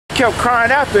kept crying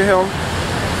after him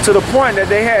to the point that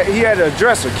he had to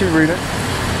address her. Keep reading.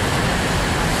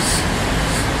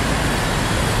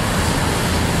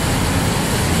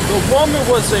 The woman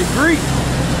was a Greek,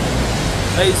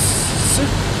 a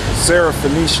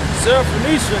Syrophoenician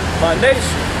by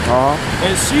nation,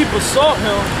 and she besought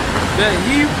him that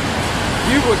he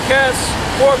would cast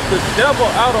forth the devil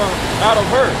out of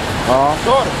her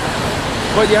daughter.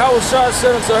 But Yahushua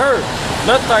said unto her,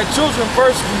 let thy children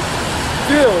first be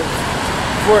filled,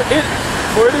 for it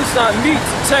is not meet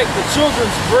to take the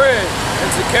children's bread and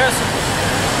to cast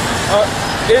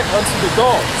it unto the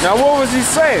dogs. Now what was he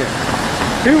saying?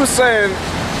 He was saying,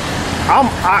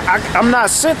 I'm not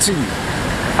sent to you.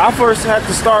 I first have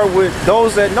to start with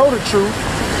those that know the truth,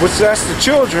 which that's the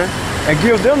children, and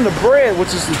give them the bread,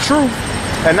 which is the truth,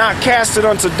 and not cast it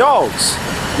unto dogs.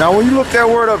 Now when you look that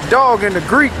word up, dog, in the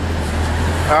Greek,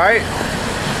 all right,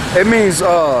 it means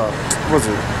what's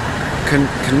it?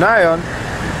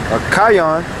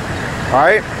 Kaion, all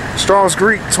right. Strong's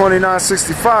Greek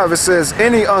 2965. It says,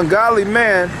 any ungodly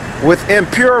man with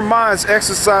impure minds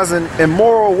exercising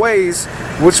immoral ways,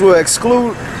 which will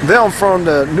exclude them from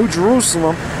the New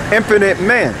Jerusalem, impotent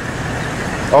men.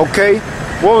 Okay,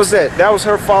 what was that? That was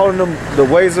her following the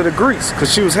ways of the Greeks, because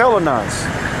she was Hellenized.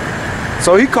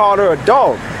 So he called her a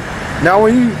dog. Now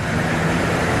when you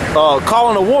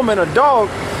calling a woman a dog,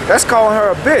 that's calling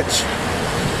her a bitch,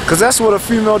 because that's what a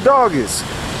female dog is.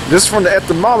 This is from the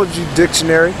etymology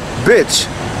dictionary. Bitch,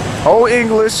 Old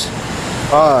English,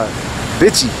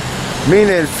 bitchy,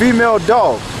 meaning female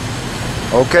dog.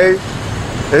 Okay,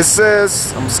 it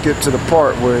says, I'm gonna skip to the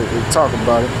part where it talk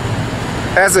about it,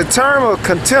 as a term of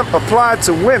contempt applied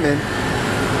to women.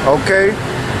 Okay,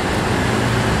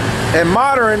 in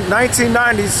modern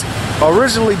 1990s,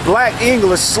 originally black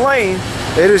English slang,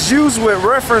 it is used with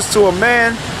reference to a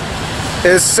man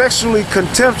is sexually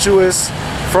contemptuous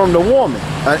from the woman,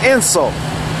 an insult.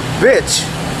 Bitch,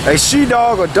 a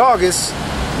she-dog or doggess,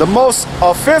 the most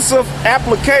offensive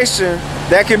application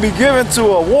that can be given to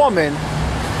a woman,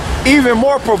 even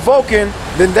more provoking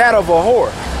than that of a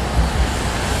whore.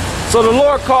 So the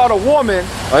Lord called a woman,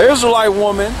 an Israelite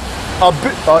woman,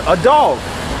 a dog.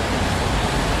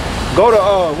 Go to,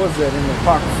 what's that in the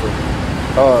Apocrypha?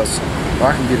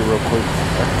 I can get it real quick.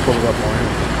 I can pull it up on here.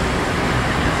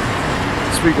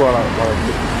 Speak while I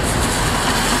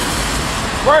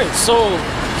Right, so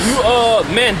you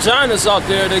manginas out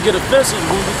there that get offensive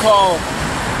when we call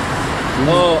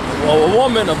a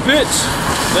woman a bitch.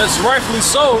 That's rightfully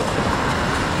so.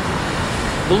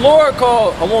 The Lord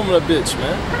called a woman a bitch,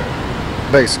 man.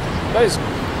 Basically.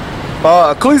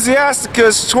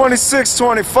 Ecclesiasticus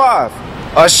 26:25.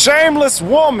 A shameless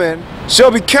woman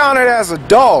shall be counted as a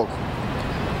dog,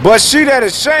 but she that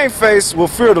is shamefaced will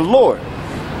fear the Lord.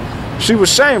 She was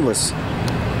shameless.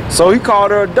 So he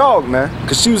called her a dog, man,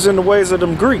 because she was in the ways of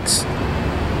them Greeks.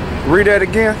 Read that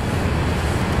again.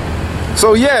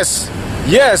 So yes,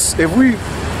 if we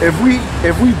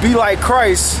be like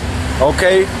Christ,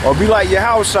 okay, or be like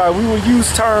Yahushua, we will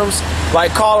use terms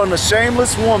like calling a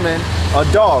shameless woman a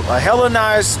dog, a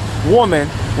Hellenized woman,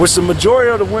 which the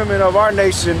majority of the women of our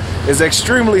nation is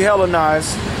extremely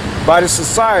Hellenized by the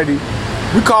society.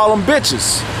 We call them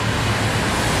bitches.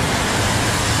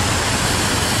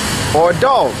 Or a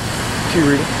dog. Keep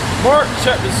reading. Mark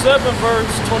chapter 7 verse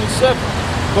 27.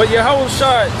 But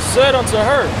Yahushua said unto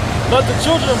her, let the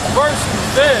children first be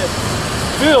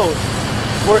filled,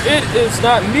 for it is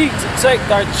not meet to take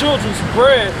thy children's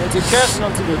bread and to cast it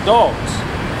unto the dogs.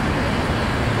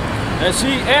 And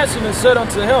she answered and said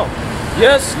unto him,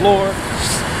 yes, Lord,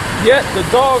 yet the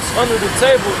dogs under the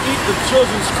table eat the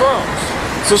children's crumbs.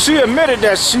 So she admitted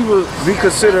that she would be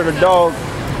considered a dog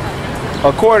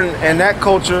according in that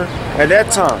culture at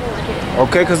that time.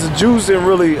 Okay, because the Jews didn't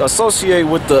really associate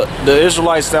with the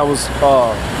Israelites that was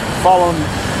following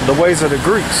the ways of the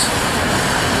Greeks.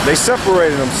 They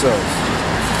separated themselves.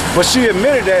 But she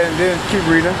admitted that, and then keep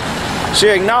reading. She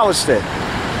acknowledged that.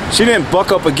 She didn't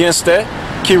buck up against that.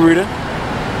 Keep reading.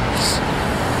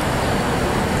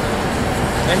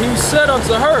 And he said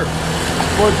unto her,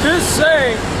 for this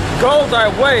saying, go thy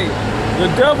way, the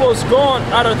devil is gone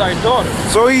out of thy daughter.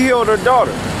 So he healed her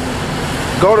daughter.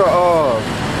 Go to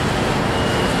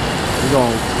we're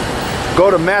gonna go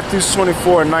to Matthew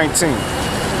 24:19.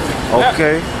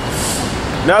 Okay.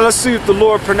 Now let's see if the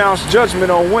Lord pronounced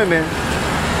judgment on women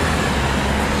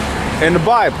in the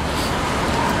Bible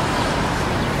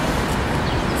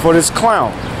for this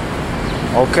clown.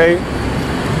 Okay.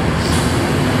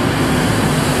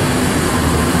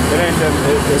 It ain't that,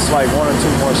 it's like one or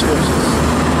two more scriptures.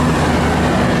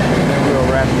 And then we'll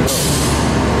wrap it up.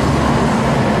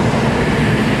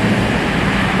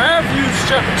 Matthew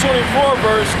chapter 24,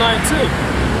 verse 19.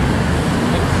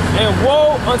 And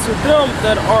woe unto them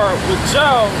that are with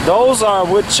child. Those are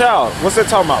with child. What's that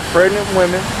talking about? Pregnant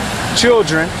women,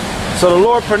 children. So the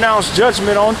Lord pronounced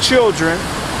judgment on children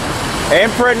and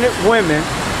pregnant women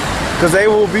because they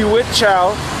will be with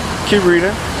child. Keep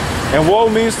reading. And woe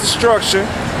means destruction.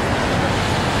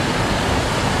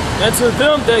 And to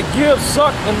them that give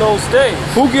suck in those days.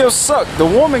 Who gives suck? The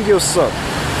woman gives suck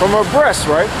from her breast,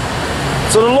 right?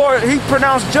 So the Lord, he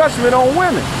pronounced judgment on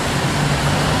women.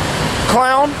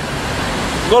 Clown.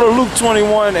 Go to Luke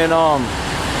 21 and I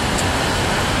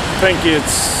think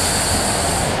it's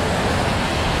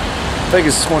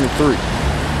 23.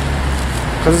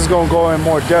 Because it's gonna go in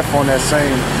more depth on that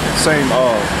same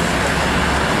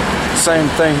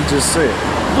thing he just said.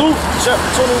 Luke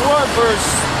chapter 21, verse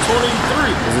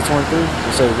 23. Is it 23?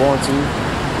 It says woe unto you.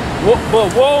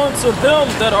 But woe unto them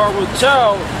that are with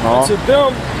child, and to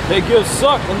them that give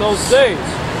suck in those days.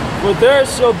 For there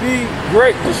shall be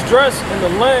great distress in the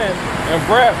land, and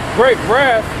great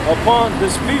wrath upon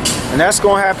this people. And that's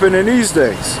going to happen in these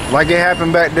days, like it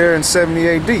happened back there in 70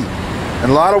 AD.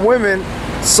 And a lot of women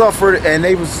suffered, and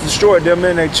they was destroyed, them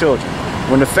and their children,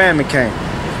 when the famine came.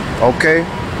 Okay?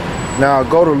 Now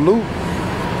go to Luke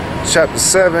chapter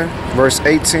 7, verse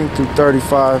 18 through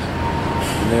 35,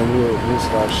 and then we'll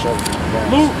start shutting down.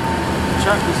 Luke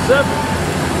chapter 7,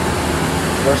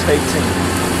 verse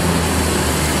 18.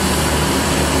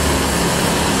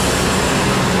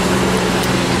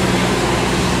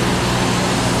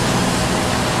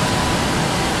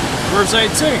 Verse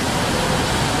 18.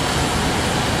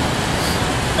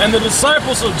 And the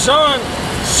disciples of John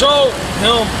showed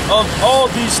him of all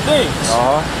these things.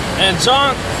 And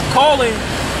John, calling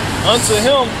unto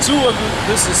him two of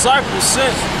his disciples,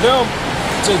 sent them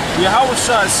to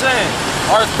Yahushua, saying,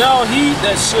 Art thou he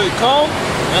that should come,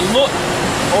 and look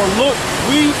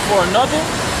we for another?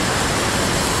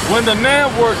 When the men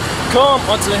were come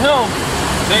unto him,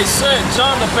 they said,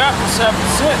 John the Baptist hath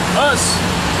sent us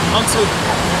unto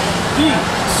thee,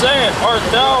 saying, Art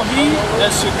thou he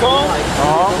that should come?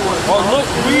 Or look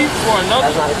we for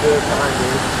another?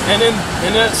 And in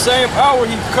that same hour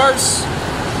he cursed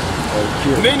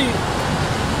many.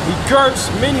 He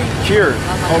cursed many, cured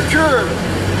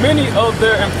many of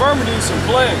their infirmities and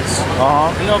plagues,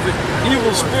 and of the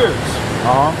evil spirits.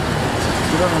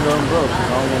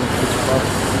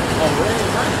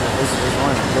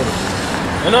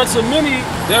 And unto many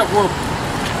that were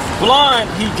blind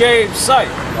he gave sight.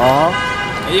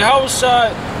 And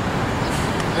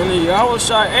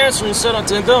Yahushua answering said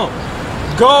unto them,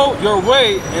 Go your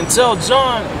way and tell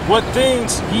John what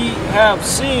things ye have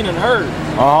seen and heard.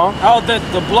 How that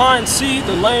the blind see,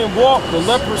 the lame walk, the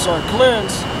lepers are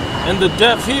cleansed, and the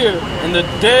deaf hear, and the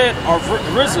dead are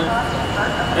risen,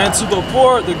 and to the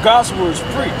poor the gospel is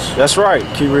preached. That's right.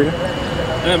 Keep reading.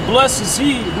 And blessed is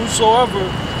he whosoever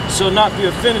shall not be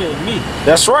offended in me.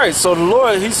 That's right. So the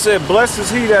Lord, he said, blessed is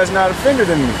he that is not offended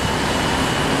in me.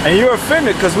 And you're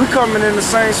offended because we're coming in the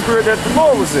same spirit that the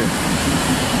Lord was in.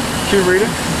 Keep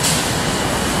reading.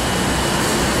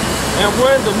 And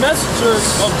when the messengers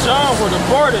of John were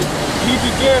departed, he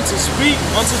began to speak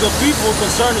unto the people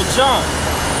concerning John.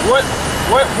 What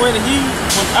when he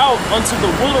went out unto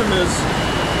the wilderness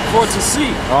for to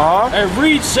see, a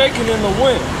reed shaken in the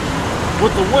wind,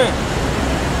 with the wind.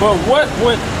 But what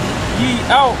went ye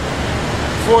out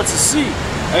for to see?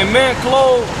 A man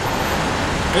clothed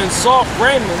in soft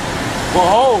raiment.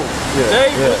 Behold,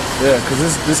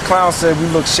 because this clown said we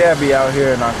look shabby out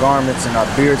here in our garments and our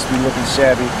beards be looking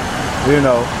shabby, you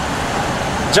know.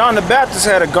 John the Baptist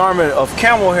had a garment of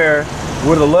camel hair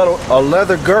with a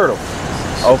leather girdle.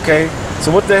 Okay,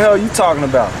 so what the hell are you talking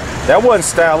about? That wasn't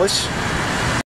stylish.